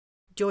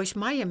Joyce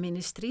Meyer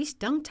Ministries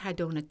dankt haar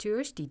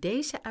donateurs die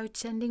deze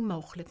uitzending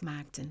mogelijk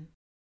maakten.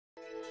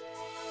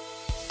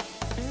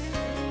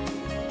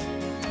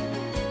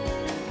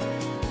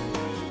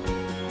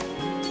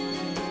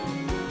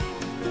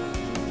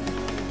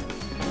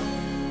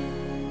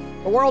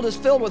 The world is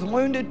filled with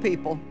wounded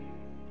people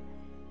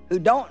who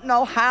don't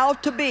know how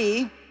to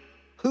be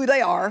who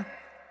they are.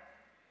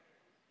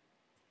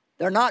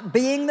 They're not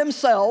being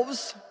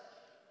themselves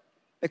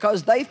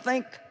because they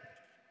think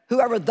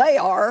whoever they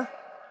are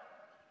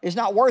is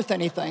not worth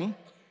anything.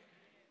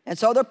 And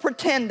so they're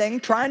pretending,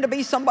 trying to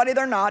be somebody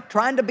they're not,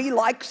 trying to be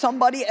like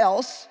somebody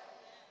else,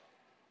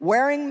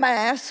 wearing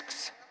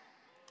masks,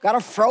 got a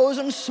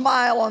frozen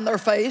smile on their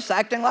face,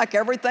 acting like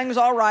everything's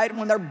all right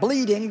when they're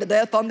bleeding to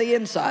death on the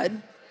inside.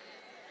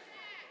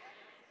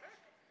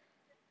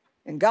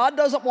 And God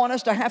doesn't want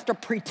us to have to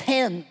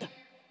pretend.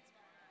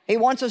 He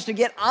wants us to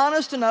get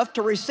honest enough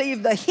to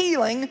receive the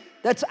healing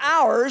that's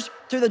ours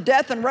through the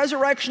death and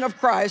resurrection of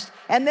Christ,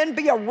 and then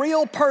be a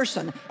real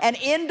person, an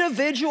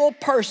individual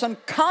person,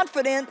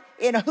 confident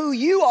in who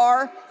you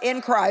are in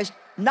Christ,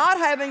 not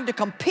having to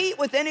compete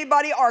with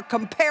anybody or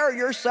compare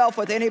yourself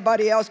with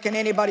anybody else. Can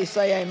anybody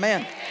say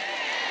amen?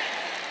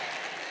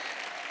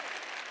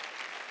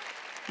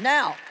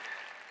 Now,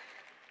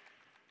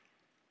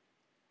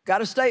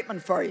 got a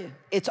statement for you.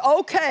 It's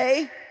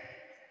okay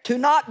to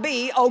not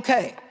be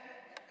okay.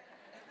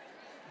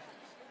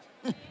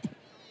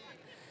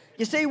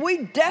 You see,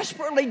 we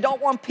desperately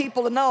don't want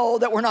people to know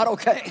that we're not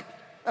okay.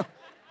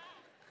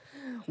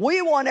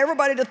 We want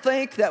everybody to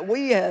think that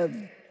we have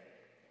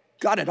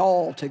got it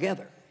all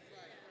together.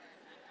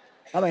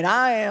 I mean,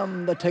 I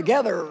am the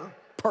together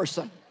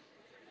person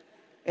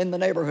in the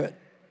neighborhood.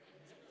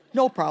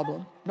 No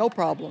problem, no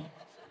problem.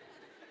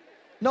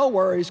 No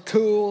worries,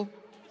 cool.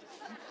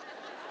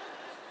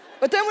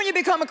 But then when you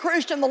become a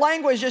Christian, the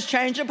language just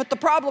changes, but the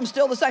problem's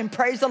still the same.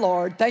 Praise the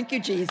Lord. Thank you,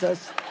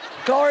 Jesus.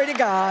 Glory to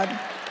God.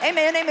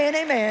 Amen, amen,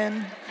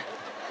 amen.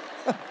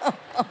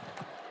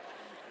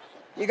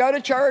 You go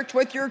to church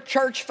with your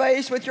church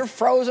face, with your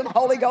frozen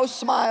Holy Ghost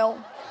smile.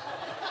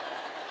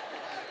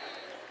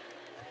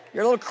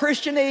 Your little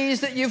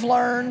Christianese that you've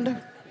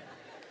learned.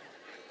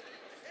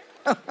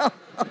 Oh,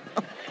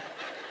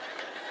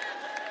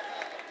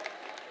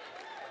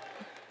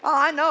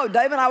 I know,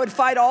 Dave and I would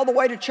fight all the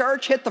way to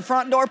church, hit the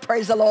front door,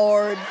 praise the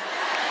Lord.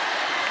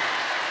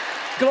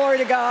 Glory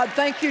to God,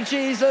 thank you,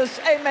 Jesus,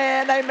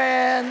 amen,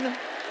 amen.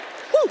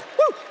 Woo,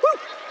 woo, woo.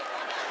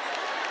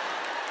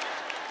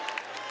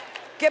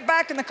 Get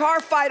back in the car,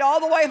 fight all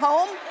the way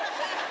home.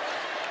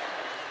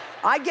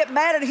 I'd get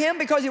mad at him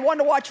because he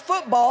wanted to watch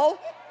football,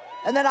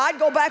 and then I'd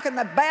go back in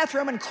the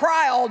bathroom and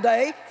cry all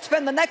day,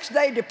 spend the next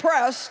day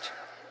depressed.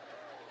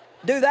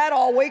 Do that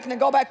all week and then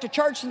go back to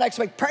church the next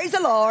week. Praise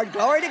the Lord,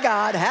 glory to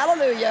God,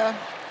 hallelujah.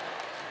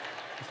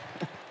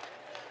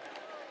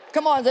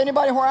 Come on, is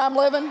anybody where I'm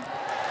living?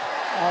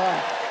 All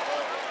right.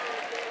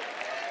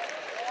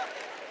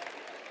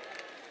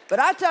 But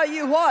I tell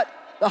you what,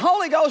 the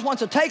Holy Ghost wants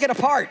to take it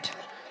apart.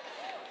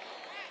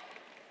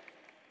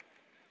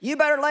 You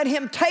better let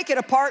Him take it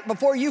apart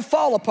before you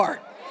fall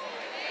apart.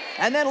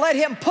 And then let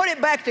Him put it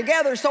back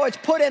together so it's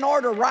put in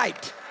order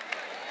right.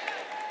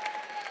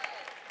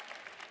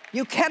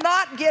 You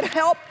cannot get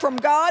help from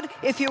God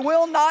if you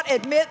will not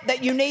admit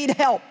that you need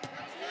help.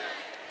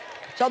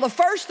 So the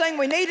first thing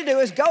we need to do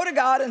is go to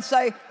God and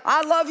say,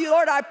 I love you,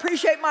 Lord, I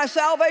appreciate my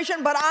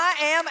salvation, but I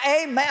am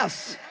a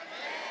mess.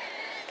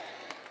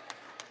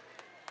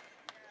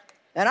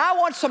 And I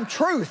want some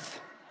truth.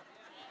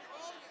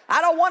 I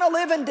don't want to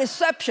live in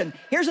deception.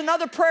 Here's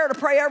another prayer to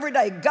pray every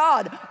day.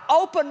 God,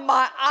 open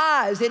my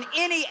eyes in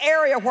any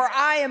area where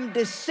I am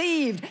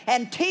deceived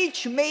and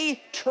teach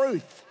me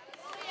truth.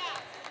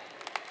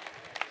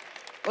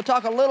 We'll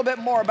talk a little bit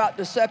more about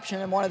deception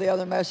in one of the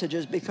other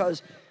messages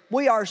because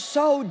we are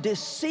so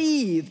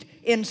deceived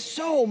in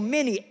so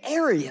many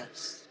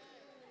areas.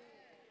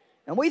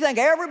 And we think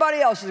everybody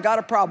else has got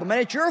a problem. And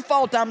it's your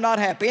fault I'm not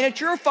happy. And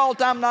it's your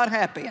fault I'm not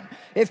happy. And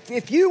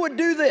if you would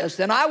do this,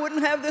 then I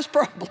wouldn't have this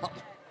problem.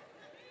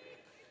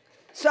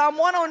 Psalm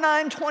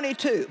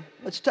 109:22.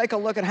 Let's take a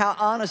look at how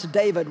honest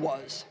David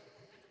was.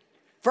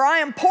 For I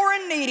am poor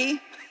and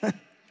needy,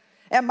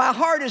 and my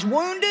heart is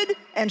wounded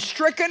and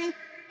stricken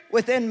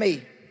within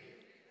me.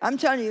 I'm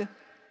telling you,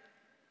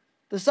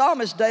 the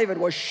psalmist David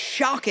was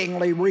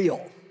shockingly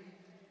real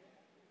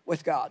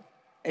with God.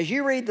 As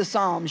you read the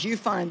Psalms, you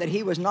find that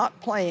he was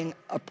not playing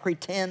a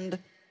pretend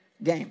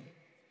game.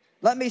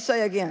 Let me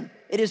say again,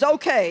 it is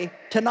okay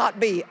to not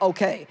be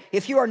okay.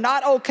 If you are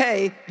not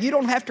okay, you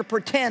don't have to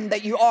pretend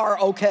that you are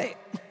okay.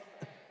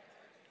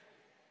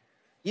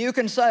 You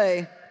can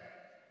say,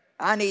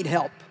 I need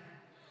help.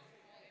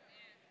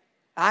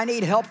 I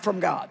need help from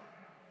God.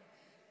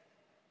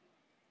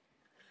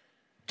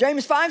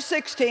 James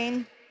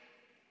 5:16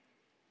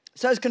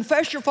 says,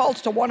 confess your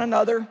faults to one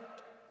another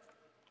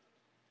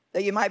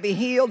that you might be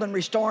healed and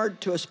restored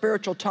to a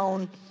spiritual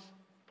tone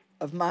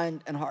of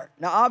mind and heart.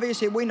 Now,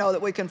 obviously, we know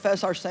that we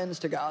confess our sins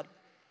to God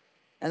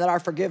and that our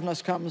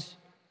forgiveness comes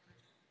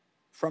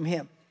from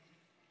Him.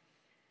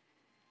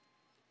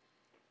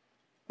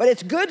 But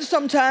it's good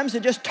sometimes to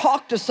just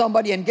talk to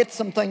somebody and get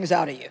some things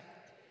out of you.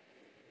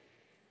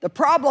 The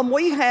problem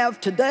we have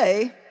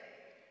today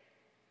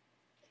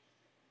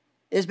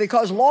is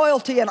because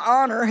loyalty and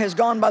honor has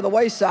gone by the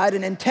wayside,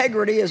 and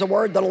integrity is a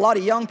word that a lot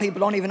of young people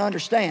don't even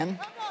understand.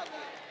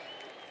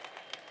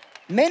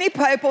 Many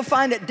people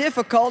find it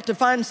difficult to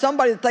find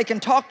somebody that they can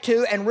talk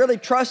to and really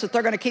trust that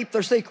they're going to keep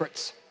their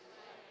secrets.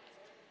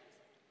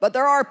 But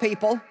there are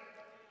people.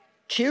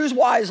 Choose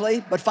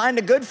wisely, but find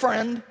a good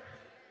friend,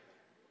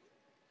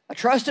 a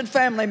trusted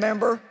family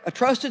member, a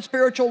trusted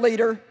spiritual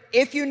leader,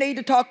 if you need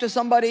to talk to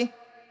somebody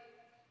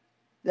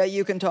that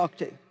you can talk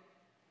to.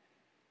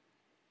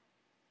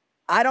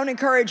 I don't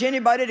encourage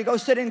anybody to go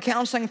sit in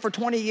counseling for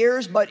 20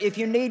 years, but if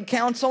you need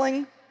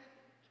counseling,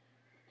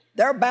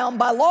 they're bound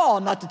by law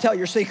not to tell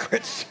your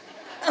secrets.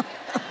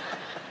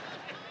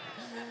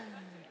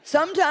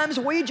 Sometimes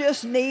we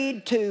just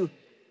need to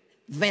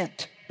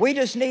vent. We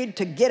just need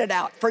to get it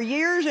out. For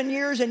years and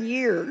years and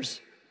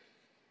years,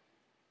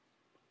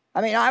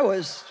 I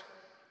was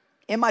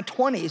in my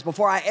 20s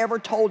before I ever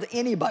told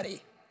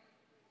anybody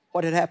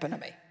what had happened to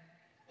me.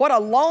 What a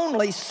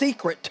lonely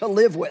secret to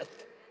live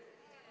with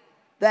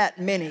that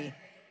many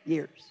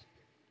years.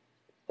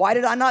 Why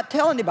did I not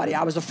tell anybody?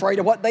 I was afraid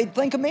of what they'd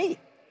think of me.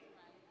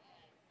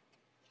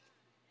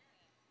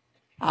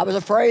 I was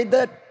afraid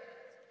that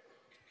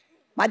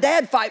my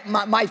dad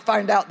might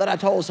find out that I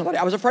told somebody.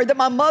 I was afraid that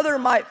my mother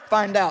might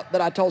find out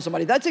that I told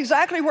somebody. That's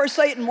exactly where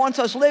Satan wants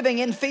us living,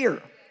 in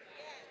fear.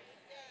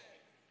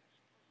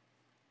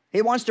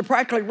 He wants to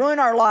practically ruin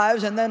our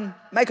lives and then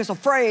make us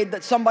afraid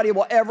that somebody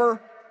will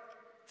ever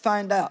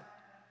find out.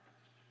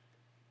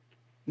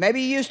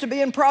 Maybe you used to be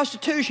in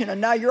prostitution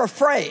and now you're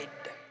afraid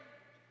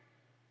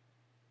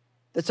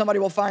that somebody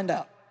will find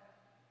out.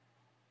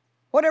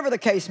 Whatever the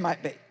case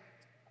might be.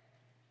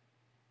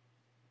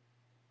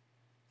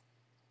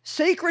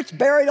 Secrets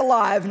buried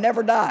alive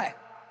never die.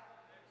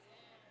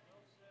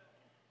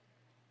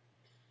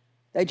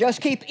 They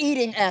just keep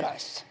eating at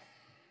us.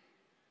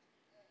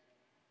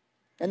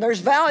 And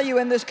there's value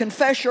in this: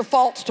 confess your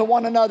faults to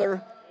one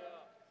another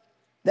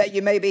that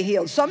you may be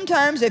healed.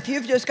 Sometimes if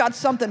you've just got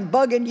something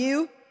bugging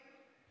you,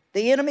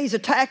 the enemy's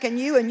attacking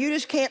you, and you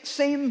just can't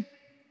seem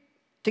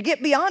to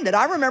get beyond it.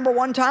 I remember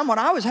one time when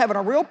I was having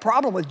a real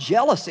problem with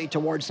jealousy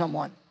towards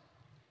someone.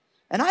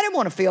 And I didn't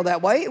want to feel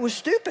that way. It was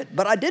stupid,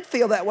 but I did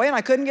feel that way and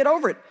I couldn't get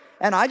over it.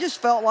 And I just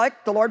felt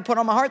like the Lord put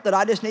on my heart that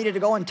I just needed to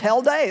go and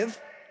tell Dave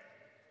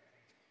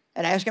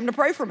and ask him to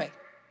pray for me.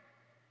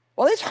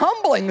 Well, it's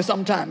humbling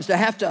sometimes to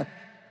have to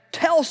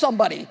tell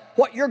somebody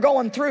what you're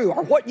going through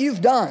or what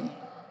you've done.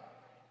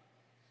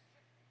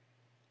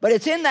 But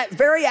it's in that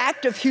very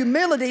act of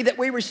humility that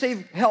we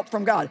receive help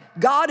from God.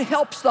 God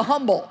helps the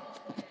humble.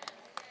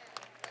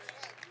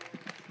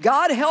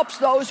 God helps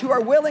those who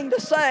are willing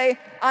to say,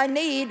 I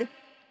need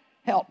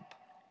help.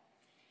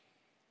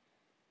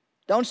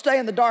 Don't stay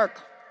in the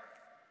dark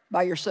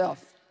by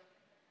yourself.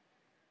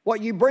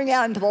 What you bring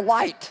out into the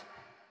light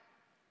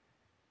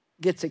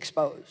gets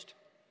exposed.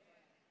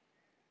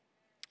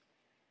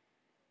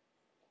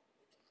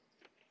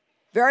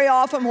 Very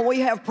often when we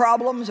have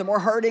problems and we're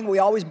hurting, we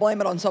always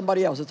blame it on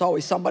somebody else. It's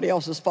always somebody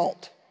else's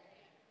fault.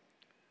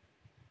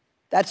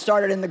 That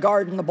started in the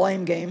garden, the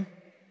blame game.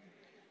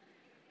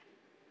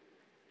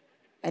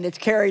 And it's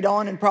carried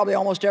on in probably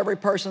almost every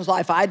person's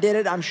life. I did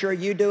it, I'm sure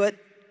you do it.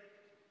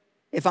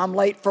 If I'm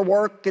late for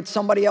work, it's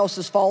somebody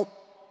else's fault.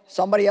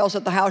 Somebody else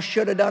at the house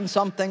should have done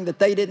something that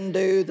they didn't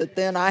do, that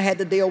then I had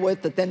to deal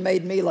with, that then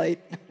made me late.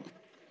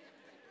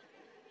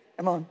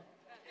 Come on.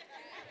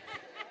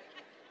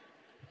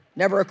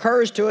 Never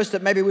occurs to us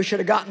that maybe we should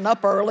have gotten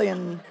up early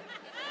and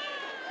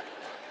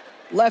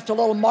left a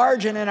little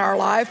margin in our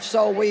life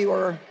so we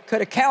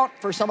could account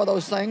for some of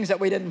those things that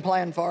we didn't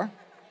plan for.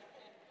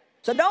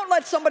 So don't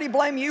let somebody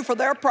blame you for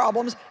their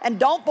problems, and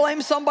don't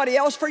blame somebody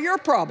else for your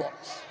problems.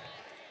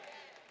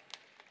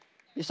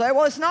 You say,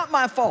 well, it's not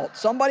my fault.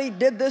 Somebody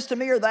did this to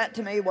me or that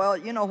to me. Well,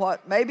 you know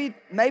what?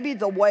 Maybe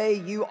the way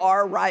you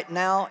are right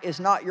now is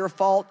not your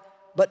fault,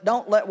 but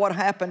don't let what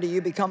happened to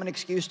you become an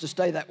excuse to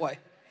stay that way.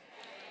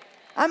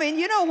 I mean,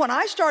 you know, when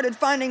I started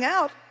finding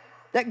out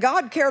that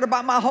God cared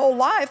about my whole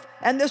life,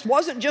 and this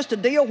wasn't just a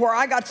deal where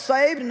I got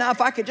saved, and now if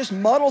I could just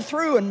muddle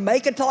through and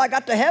make it till I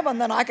got to heaven,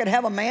 then I could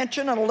have a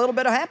mansion and a little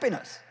bit of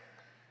happiness.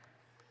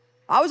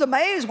 I was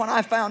amazed when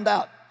I found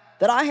out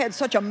that I had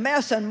such a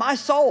mess in my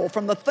soul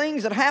from the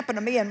things that happened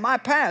to me in my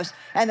past,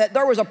 and that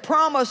there was a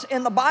promise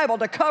in the Bible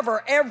to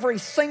cover every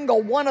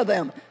single one of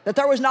them, that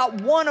there was not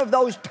one of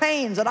those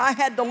pains that I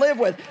had to live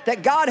with,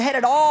 that God had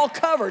it all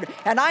covered,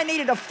 and I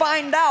needed to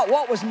find out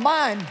what was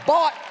mine,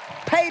 bought,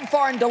 paid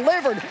for, and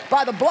delivered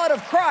by the blood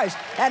of Christ.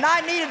 And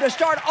I needed to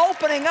start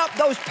opening up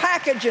those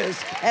packages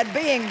and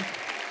being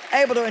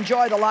able to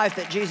enjoy the life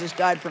that Jesus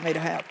died for me to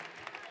have.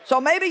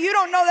 So maybe you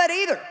don't know that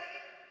either.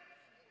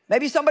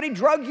 Maybe somebody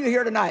drugged you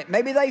here tonight.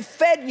 Maybe they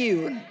fed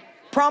you and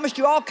promised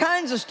you all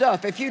kinds of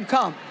stuff if you'd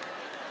come.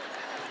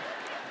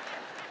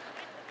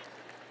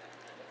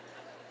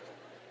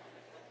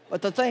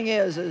 But the thing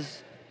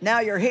is now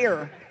you're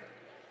here.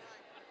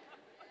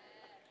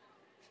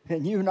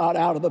 And you not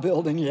out of the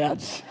building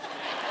yet.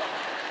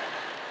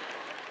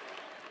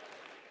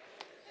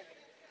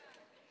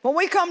 When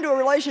we come to a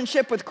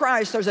relationship with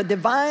Christ, there's a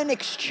divine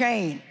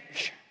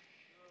exchange.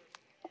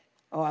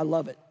 Oh, I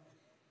love it.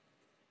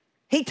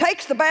 He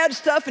takes the bad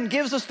stuff and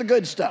gives us the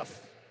good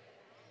stuff.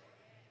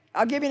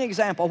 I'll give you an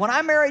example. When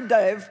I married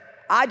Dave,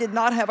 I did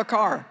not have a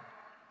car.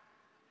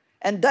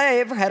 And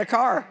Dave had a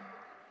car.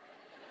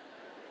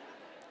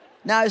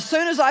 Now, as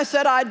soon as I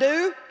said I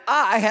do,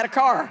 I had a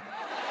car.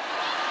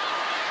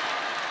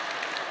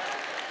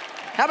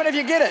 How many of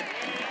you get it?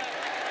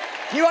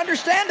 You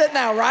understand it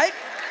now, right?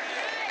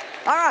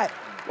 All right.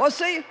 Well,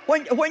 see,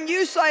 when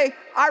you say,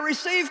 I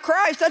receive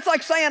Christ, that's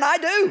like saying, I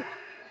do.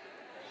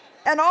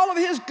 And all of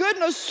his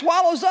goodness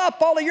swallows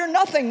up all of your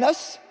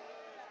nothingness.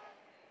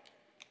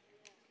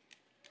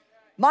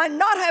 My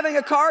not having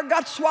a car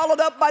got swallowed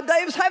up by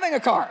Dave's having a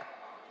car.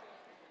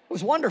 It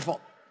was wonderful.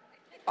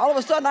 All of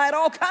a sudden, I had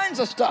all kinds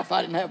of stuff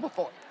I didn't have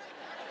before.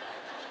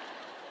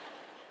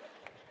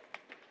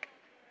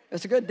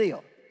 It's a good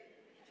deal.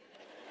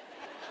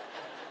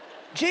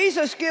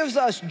 Jesus gives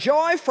us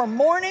joy for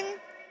mourning,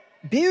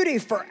 beauty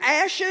for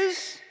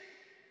ashes,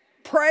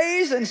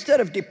 praise instead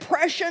of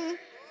depression,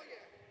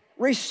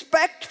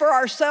 respect for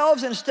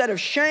ourselves instead of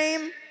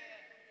shame,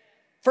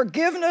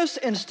 forgiveness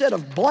instead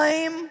of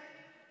blame,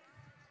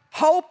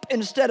 hope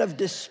instead of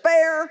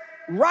despair,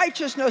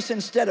 righteousness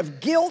instead of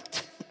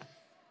guilt,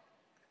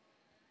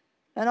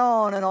 and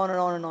on and on and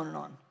on and on and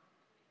on.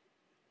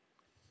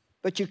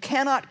 But you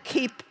cannot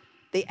keep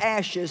the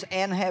ashes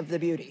and have the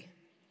beauty.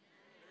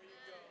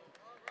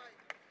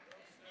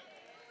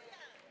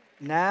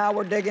 Now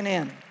we're digging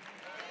in.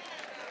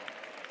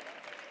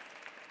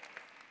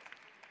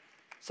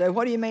 Say,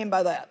 what do you mean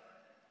by that?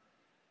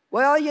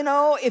 Well, you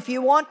know, if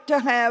you want to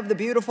have the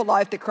beautiful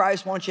life that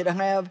Christ wants you to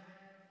have,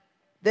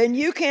 then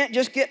you can't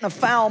just get in a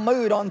foul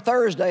mood on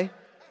Thursday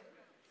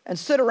and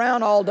sit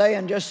around all day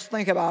and just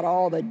think about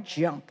all the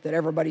junk that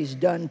everybody's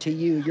done to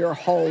you your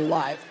whole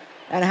life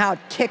and how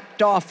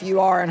ticked off you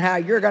are and how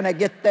you're going to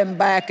get them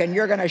back and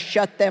you're going to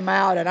shut them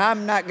out and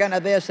I'm not going to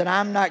this and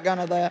I'm not going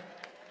to that.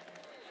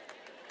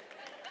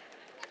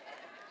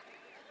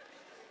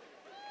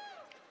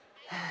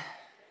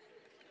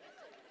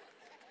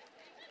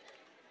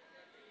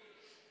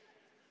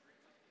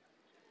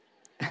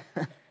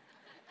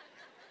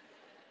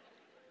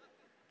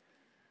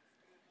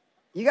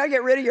 You got to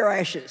get rid of your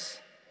ashes.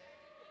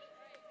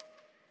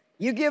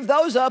 You give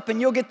those up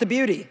and you'll get the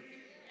beauty.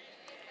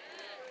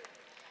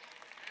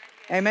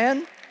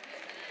 Amen?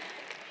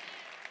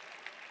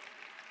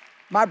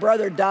 My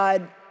brother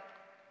died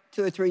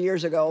 2 or 3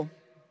 years ago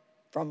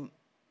from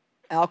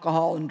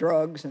alcohol and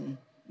drugs and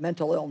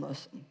mental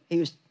illness. He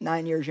was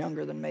 9 years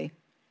younger than me.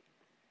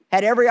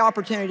 Had every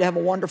opportunity to have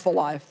a wonderful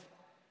life.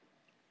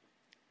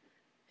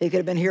 He could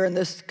have been here in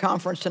this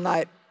conference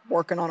tonight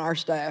working on our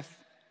staff.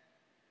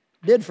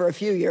 Did for a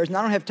few years, and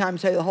I don't have time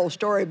to tell you the whole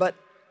story, but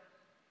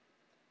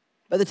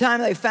by the time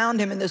they found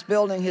him in this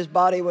building, his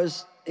body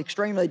was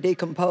extremely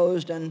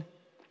decomposed, and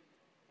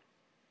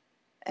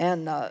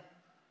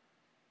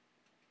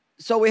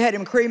so we had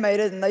him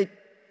cremated, and they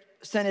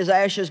sent his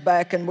ashes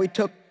back, and we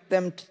took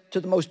them to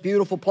the most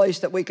beautiful place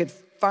that we could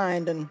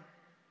find and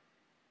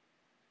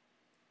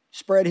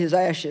spread his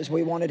ashes.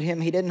 We wanted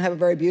him, he didn't have a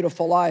very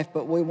beautiful life,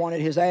 but we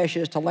wanted his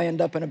ashes to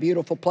land up in a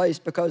beautiful place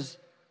because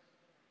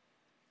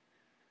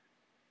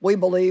we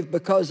believe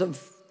because of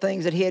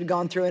things that he had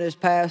gone through in his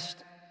past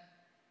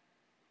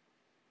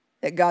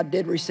that God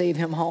did receive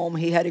him home.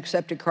 He had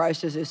accepted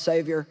Christ as his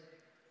Savior.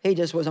 He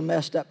just was a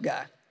messed up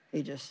guy.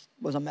 He just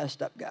was a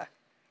messed up guy.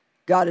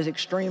 God is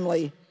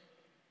extremely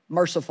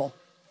merciful.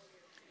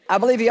 I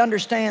believe he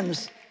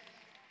understands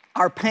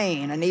our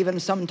pain and even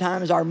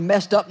sometimes our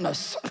messed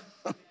upness.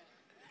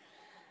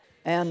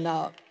 And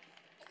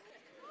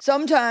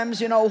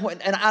sometimes, you know,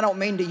 and I don't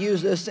mean to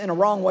use this in a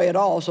wrong way at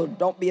all, so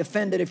don't be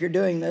offended if you're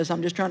doing this.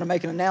 I'm just trying to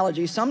make an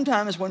analogy.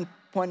 Sometimes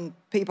when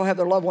people have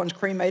their loved ones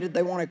cremated,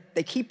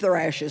 they keep their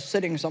ashes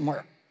sitting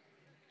somewhere.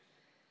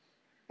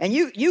 And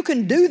you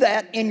can do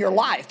that in your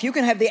life. You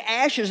can have the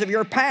ashes of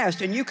your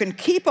past and you can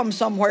keep them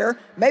somewhere.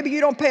 Maybe you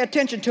don't pay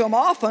attention to them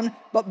often,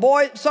 but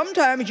boy,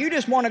 sometimes you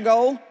just want to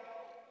go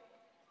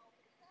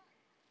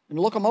and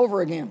look them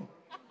over again.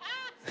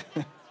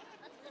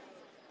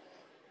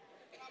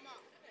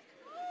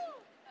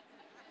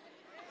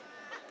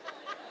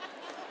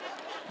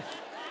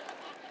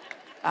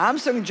 I'm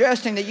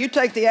suggesting that you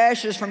take the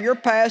ashes from your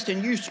past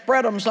and you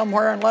spread them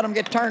somewhere and let them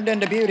get turned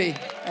into beauty.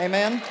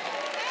 Amen?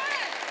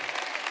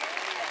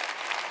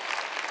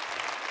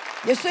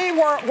 You see,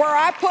 where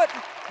I put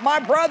my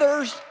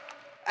brother's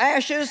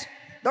ashes,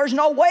 there's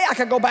no way I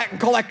could go back and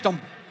collect them.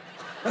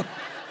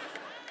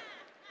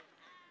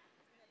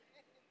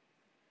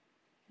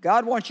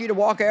 God wants you to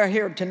walk out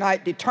here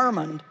tonight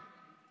determined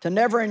to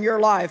never in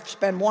your life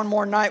spend one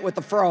more night with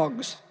the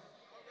frogs.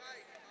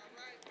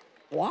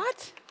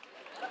 What?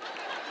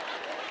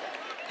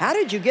 How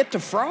did you get to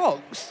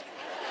frogs?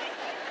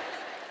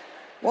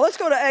 Well, let's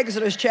go to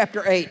Exodus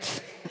chapter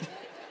 8.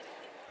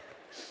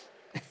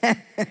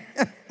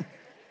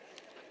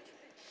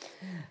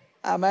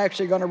 I'm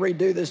actually going to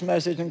redo this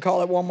message and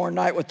call it One More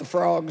Night with the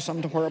Frogs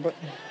somewhere. But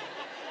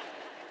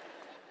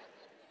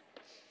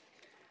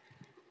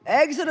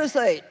Exodus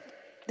 8,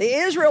 the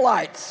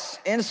Israelites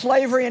in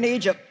slavery in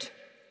Egypt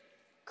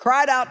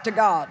cried out to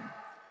God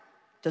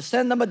to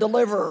send them a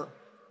deliverer.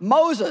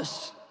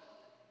 Moses,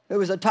 who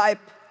was a type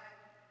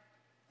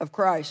of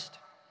Christ,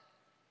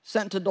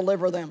 sent to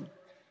deliver them.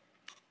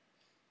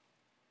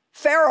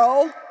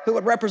 Pharaoh, who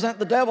would represent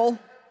the devil,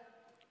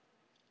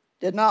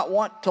 did not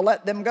want to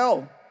let them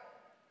go.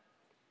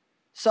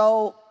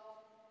 So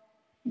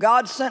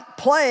God sent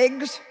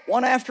plagues,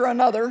 one after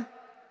another,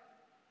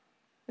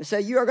 and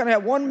said, you are going to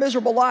have one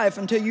miserable life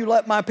until you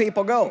let my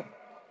people go.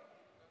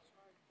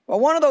 Well,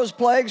 one of those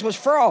plagues was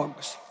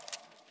frogs.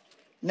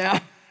 Now,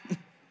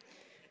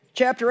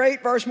 chapter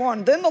 8, verse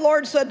 1, then the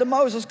Lord said to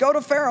Moses, go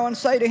to Pharaoh and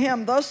say to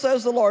him, thus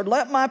says the Lord,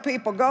 let my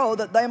people go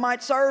that they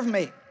might serve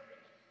me.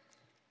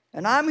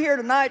 And I'm here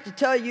tonight to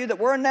tell you that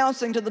we're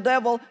announcing to the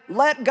devil,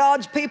 let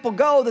God's people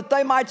go that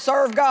they might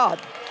serve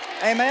God.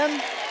 Amen?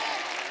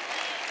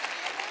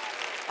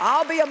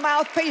 I'll be a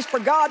mouthpiece for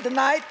God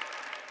tonight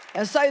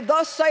and say,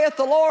 thus saith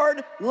the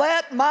Lord,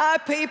 let my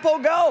people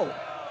go.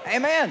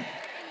 Amen.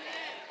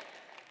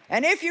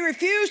 And if you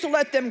refuse to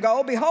let them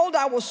go, behold,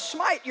 I will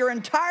smite your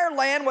entire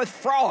land with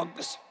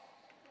frogs.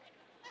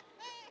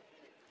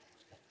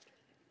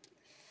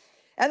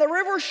 And the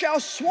rivers shall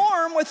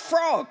swarm with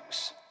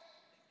frogs,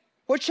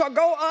 which shall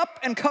go up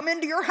and come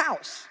into your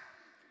house,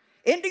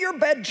 into your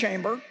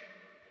bedchamber,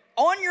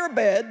 on your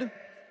bed,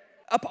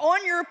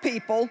 upon your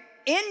people,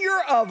 in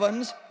your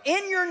ovens,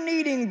 in your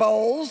kneading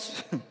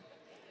bowls,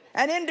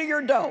 and into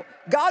your dough.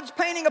 God's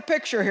painting a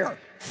picture here.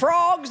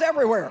 Frogs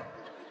everywhere.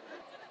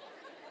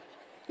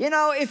 You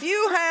know, if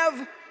you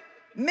have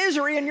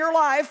misery in your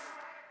life,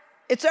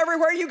 it's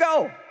everywhere you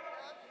go.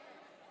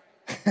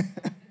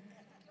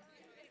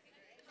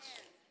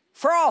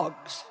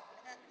 Frogs.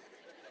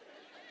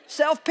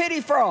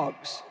 Self-pity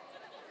frogs.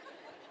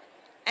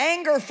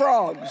 Anger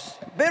frogs.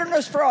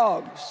 Bitterness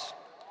frogs.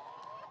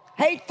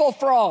 Hateful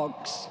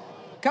frogs.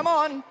 Come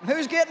on,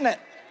 who's getting it?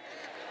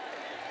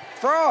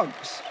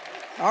 Frogs.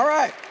 All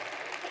right.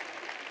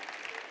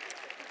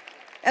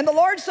 And the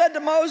Lord said to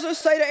Moses,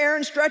 say to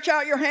Aaron, stretch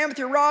out your hand with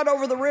your rod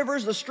over the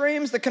rivers, the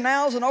streams, the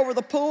canals, and over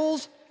the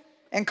pools,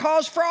 and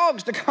cause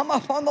frogs to come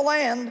up on the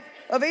land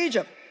of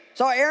Egypt.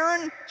 So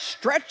Aaron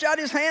stretched out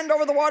his hand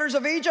over the waters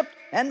of Egypt,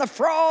 and the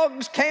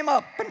frogs came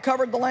up and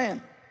covered the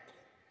land.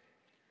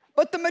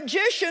 But the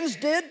magicians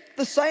did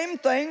the same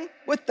thing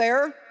with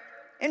their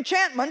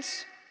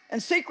enchantments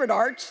and secret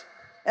arts,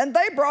 and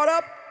they brought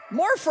up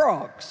more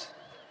frogs.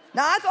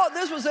 Now, I thought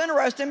this was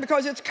interesting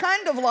because it's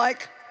kind of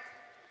like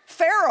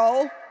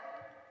Pharaoh,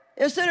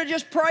 instead of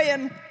just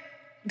praying,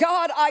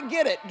 God, I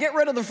get it, get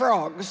rid of the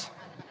frogs,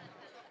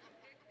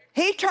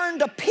 he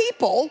turned to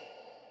people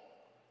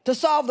to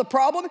solve the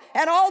problem,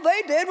 and all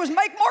they did was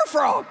make more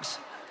frogs.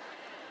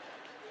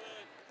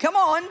 Come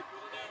on.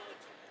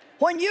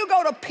 When you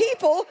go to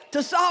people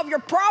to solve your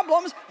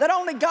problems that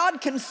only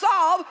God can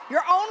solve,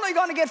 you're only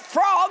going to get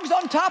frogs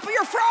on top of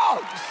your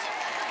frogs.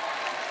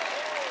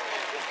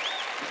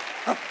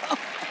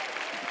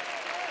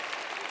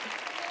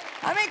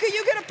 I mean, can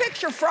you get a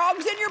picture?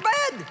 Frogs in your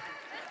bed.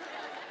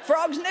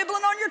 Frogs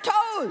nibbling on your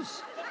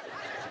toes.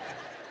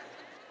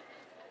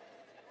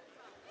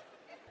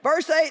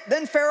 Verse 8,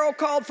 then Pharaoh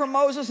called for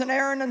Moses and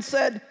Aaron and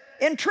said,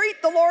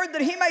 entreat the Lord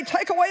that he may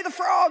take away the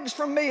frogs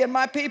from me and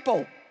my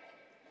people.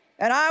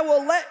 And I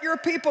will let your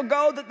people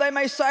go that they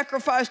may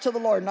sacrifice to the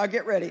Lord. Now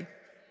get ready.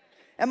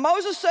 And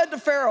Moses said to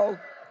Pharaoh,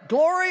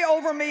 glory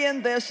over me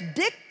in this,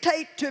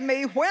 dictate to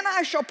me when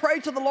I shall pray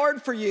to the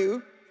Lord for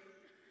you,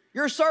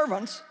 your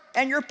servants,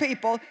 and your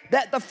people,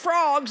 that the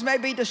frogs may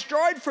be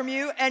destroyed from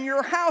you and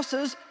your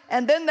houses,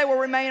 and then they will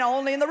remain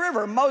only in the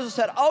river. Moses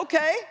said,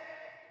 okay,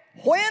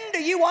 when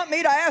do you want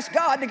me to ask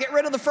God to get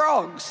rid of the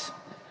frogs?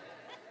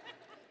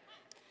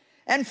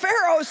 And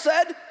Pharaoh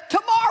said,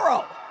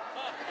 tomorrow.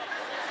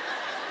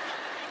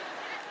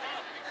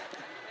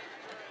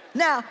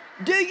 Now,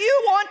 do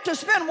you want to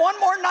spend one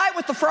more night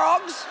with the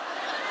frogs?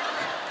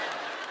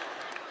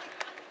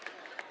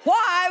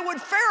 Why would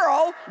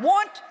Pharaoh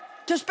want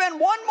to spend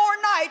one more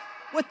night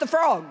with the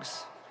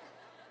frogs?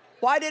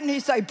 Why didn't he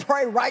say,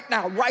 pray right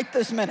now, right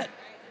this minute?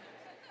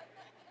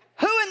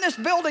 Who in this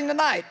building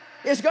tonight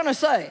is going to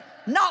say,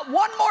 not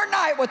one more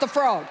night with the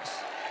frogs?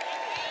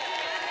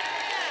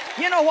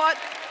 You know what?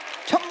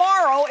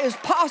 Tomorrow is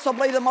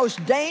possibly the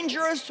most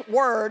dangerous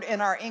word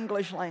in our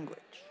English language.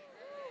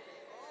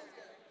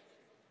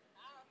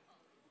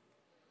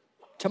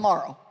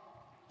 Tomorrow.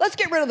 Let's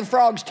get rid of the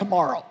frogs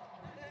tomorrow.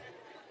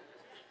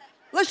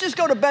 Let's just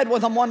go to bed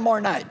with them one more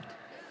night.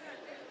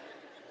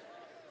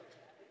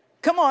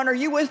 Come on, are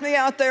you with me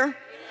out there? When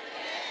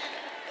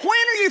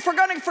are you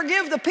going to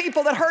forgive the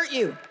people that hurt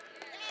you?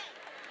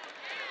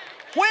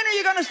 When are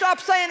you going to stop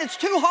saying it's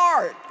too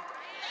hard?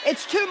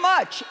 It's too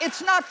much.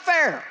 It's not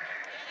fair.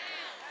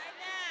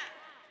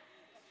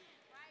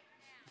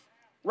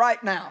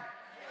 Right now.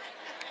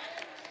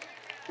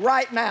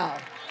 Right now.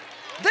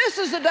 This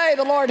is the day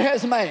the Lord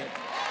has made.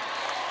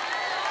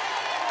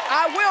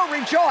 I will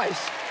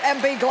rejoice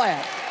and be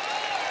glad.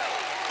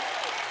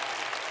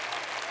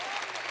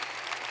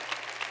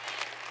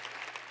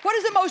 What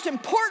is the most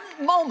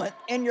important moment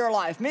in your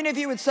life? Many of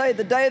you would say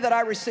the day that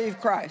I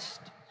received Christ.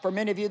 For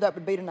many of you, that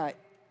would be tonight.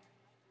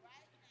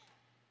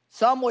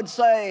 Some would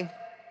say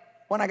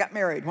when I got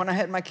married, when I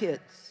had my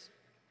kids.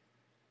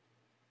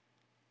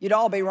 You'd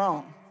all be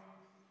wrong.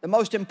 The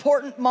most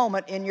important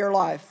moment in your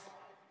life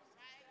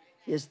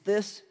is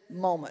this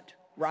moment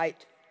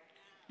right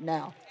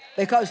now.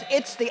 Because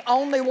it's the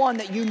only one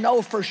that you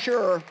know for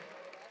sure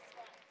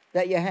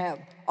that you have.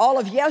 All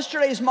of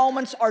yesterday's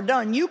moments are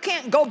done. You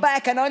can't go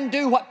back and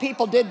undo what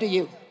people did to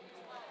you.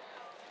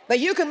 But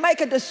you can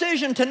make a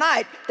decision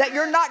tonight that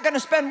you're not going to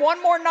spend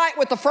one more night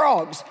with the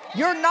frogs.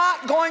 You're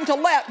not going to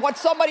let what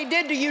somebody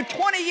did to you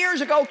 20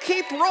 years ago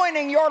keep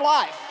ruining your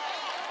life.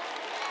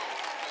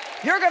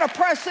 You're going to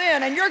press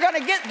in and you're going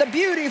to get the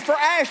beauty for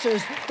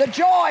ashes, the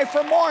joy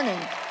for mourning,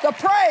 the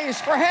praise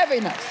for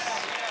heaviness.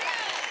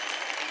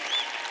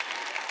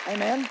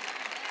 Amen.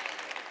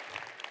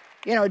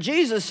 You know,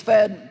 Jesus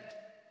fed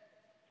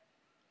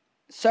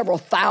several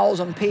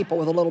thousand people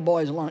with a little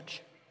boy's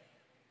lunch.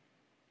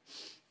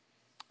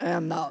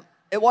 And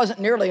it wasn't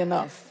nearly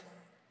enough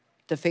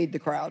to feed the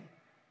crowd.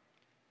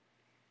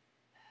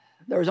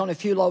 There was only a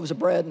few loaves of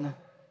bread and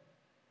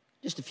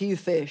just a few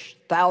fish,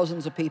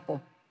 thousands of people.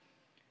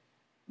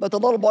 But the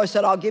little boy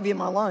said, I'll give you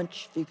my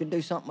lunch if you can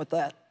do something with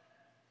that.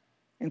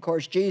 And of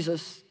course,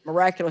 Jesus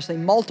miraculously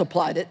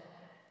multiplied it.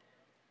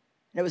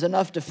 And it was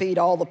enough to feed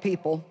all the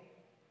people.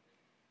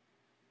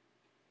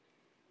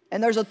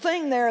 And there's a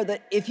thing there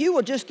that if you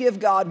will just give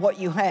God what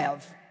you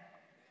have,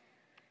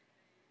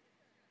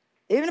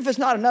 even if it's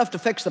not enough to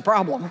fix the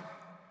problem,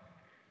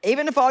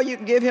 even if all you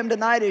can give him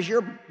tonight is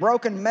your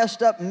broken,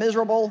 messed up,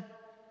 miserable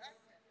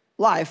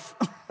life,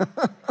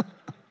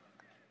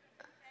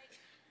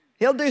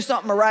 he'll do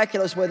something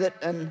miraculous with it,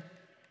 and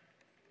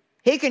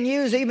he can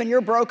use even your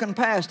broken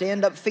past to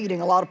end up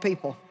feeding a lot of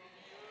people.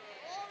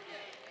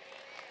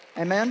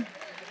 Amen?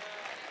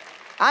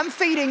 I'm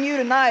feeding you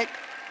tonight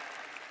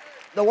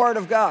the Word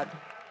of God.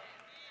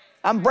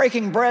 I'm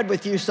breaking bread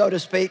with you, so to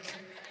speak.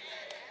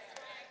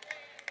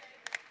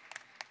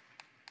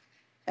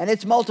 And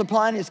it's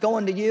multiplying, it's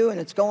going to you, and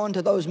it's going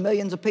to those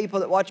millions of people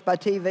that watch by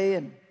TV.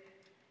 And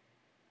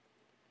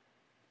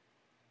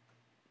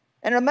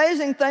an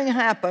amazing thing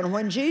happened.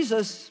 When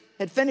Jesus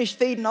had finished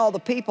feeding all the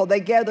people, they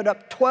gathered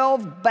up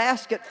 12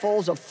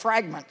 basketfuls of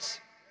fragments,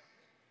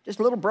 just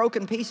little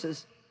broken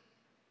pieces.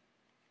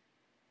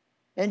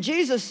 And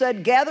Jesus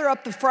said, gather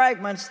up the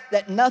fragments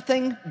that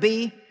nothing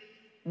be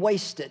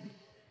wasted.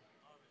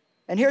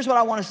 And here's what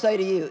I want to say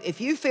to you. If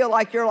you feel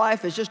like your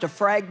life is just a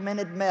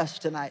fragmented mess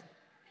tonight,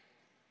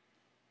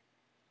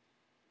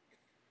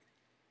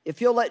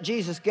 if you'll let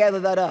Jesus gather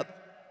that up,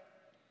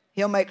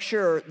 he'll make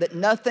sure that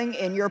nothing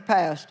in your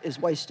past is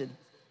wasted.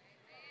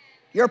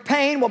 Your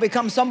pain will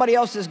become somebody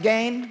else's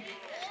gain.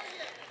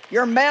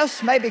 Your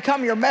mess may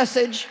become your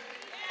message.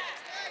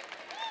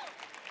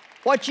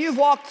 What you've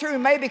walked through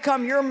may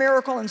become your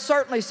miracle and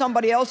certainly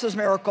somebody else's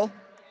miracle.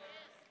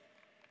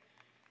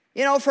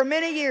 You know, for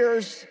many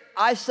years,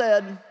 I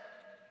said,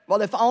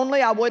 well, if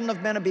only I wouldn't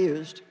have been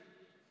abused.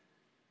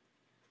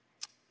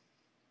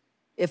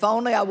 If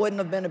only I wouldn't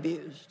have been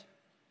abused.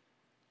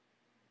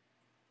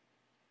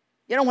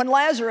 You know, when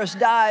Lazarus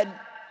died,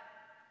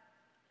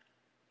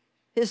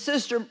 his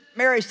sister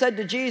Mary said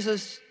to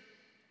Jesus,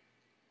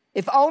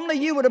 if only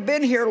you would have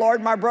been here,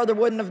 Lord, my brother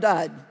wouldn't have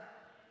died.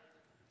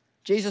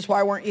 Jesus,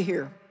 why weren't you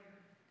here?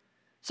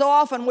 So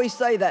often we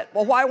say that.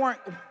 Well,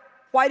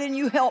 why didn't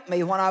you help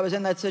me when I was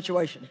in that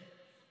situation?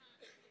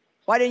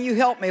 Why didn't you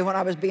help me when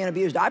I was being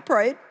abused? I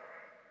prayed.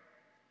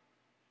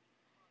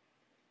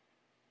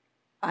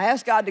 I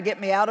asked God to get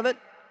me out of it.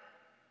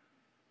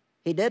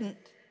 He didn't.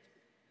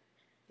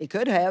 He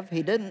could have.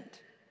 He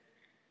didn't.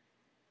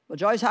 Well,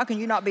 Joyce, how can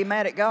you not be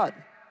mad at God?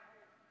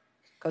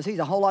 Because he's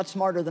a whole lot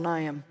smarter than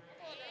I am.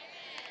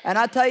 And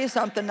I tell you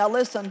something. Now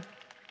listen.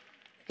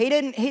 He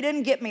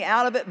didn't get me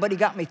out of it, but he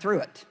got me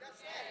through it.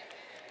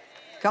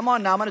 Come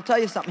on now, I'm going to tell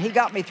you something. He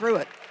got me through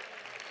it.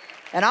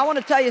 And I want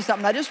to tell you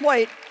something. Now just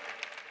wait.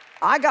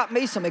 I got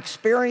me some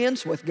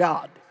experience with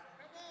God.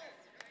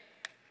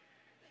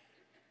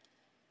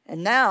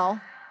 And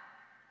now,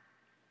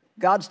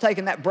 God's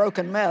taken that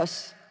broken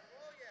mess,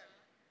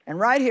 and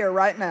right here,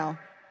 right now,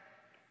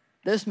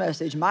 this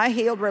message, my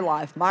healed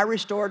life, my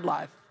restored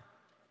life,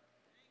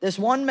 this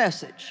one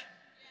message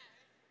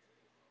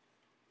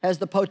has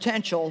the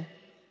potential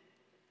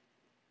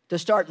to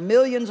start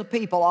millions of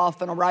people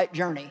off on a right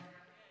journey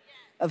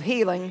of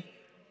healing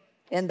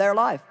in their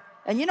life.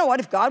 And you know what?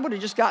 If God would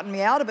have just gotten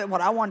me out of it,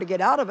 what I wanted to get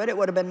out of it, it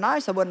would have been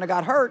nice. I wouldn't have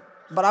got hurt,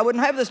 but I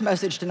wouldn't have this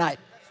message tonight.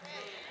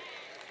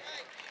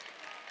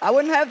 I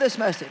wouldn't have this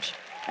message.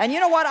 And you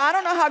know what? I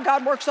don't know how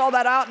God works all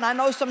that out, and I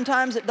know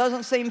sometimes it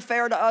doesn't seem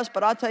fair to us,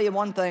 but I'll tell you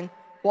one thing.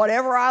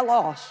 Whatever I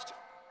lost,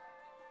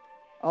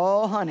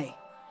 oh, honey,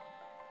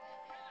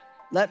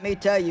 let me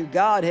tell you,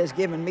 God has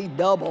given me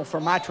double for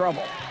my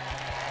trouble.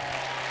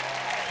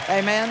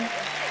 Amen?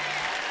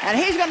 And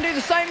he's going to do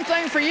the same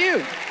thing for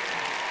you.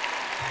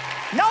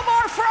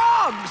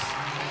 frogs.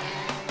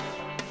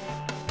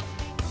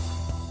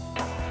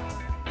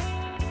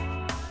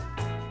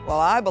 Well,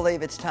 I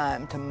believe it's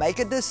time to make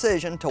a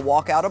decision to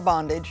walk out of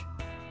bondage,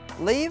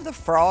 leave the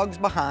frogs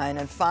behind,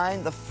 and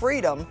find the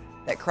freedom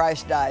that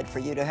Christ died for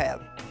you to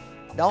have.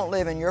 Don't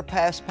live in your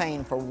past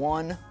pain for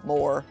one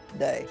more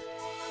day.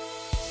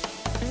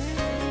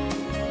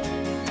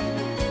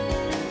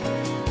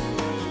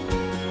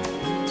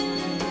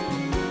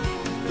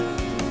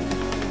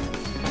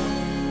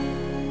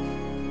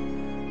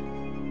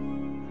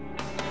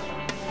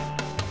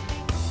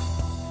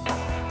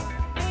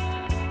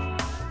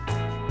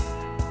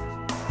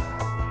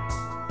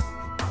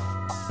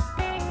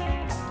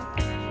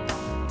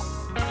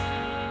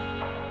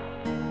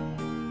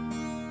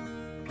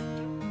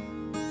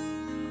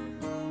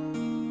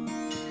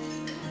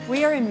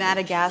 We are in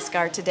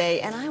Madagascar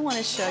today, and I want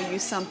to show you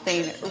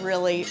something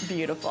really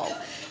beautiful.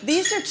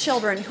 These are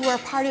children who are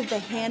part of the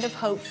Hand of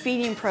Hope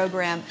feeding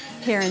program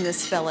here in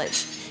this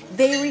village.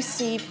 They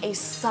receive a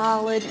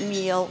solid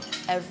meal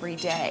every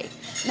day.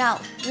 Now,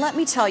 let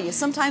me tell you,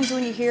 sometimes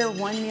when you hear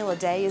one meal a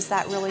day, is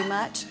that really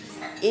much?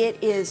 It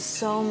is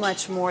so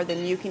much more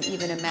than you can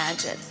even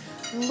imagine.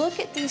 Look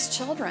at these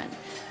children.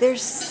 They're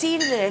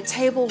seated at a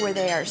table where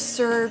they are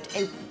served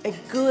a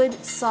good,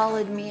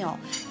 solid meal.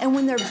 And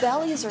when their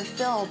bellies are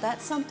filled,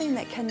 that's something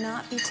that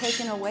cannot be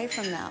taken away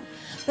from them.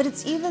 But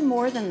it's even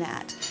more than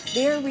that.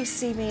 They're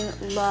receiving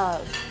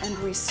love and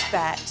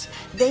respect.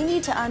 They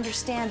need to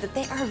understand that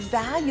they are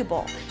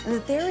valuable and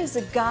that there is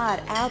a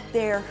God out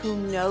there who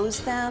knows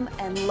them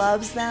and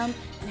loves them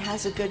and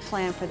has a good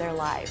plan for their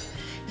life.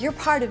 You're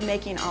part of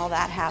making all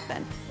that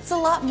happen. It's a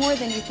lot more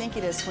than you think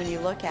it is when you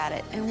look at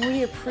it, and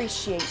we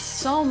appreciate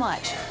so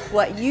much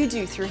what you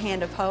do through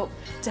Hand of Hope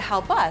to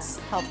help us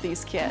help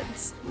these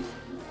kids.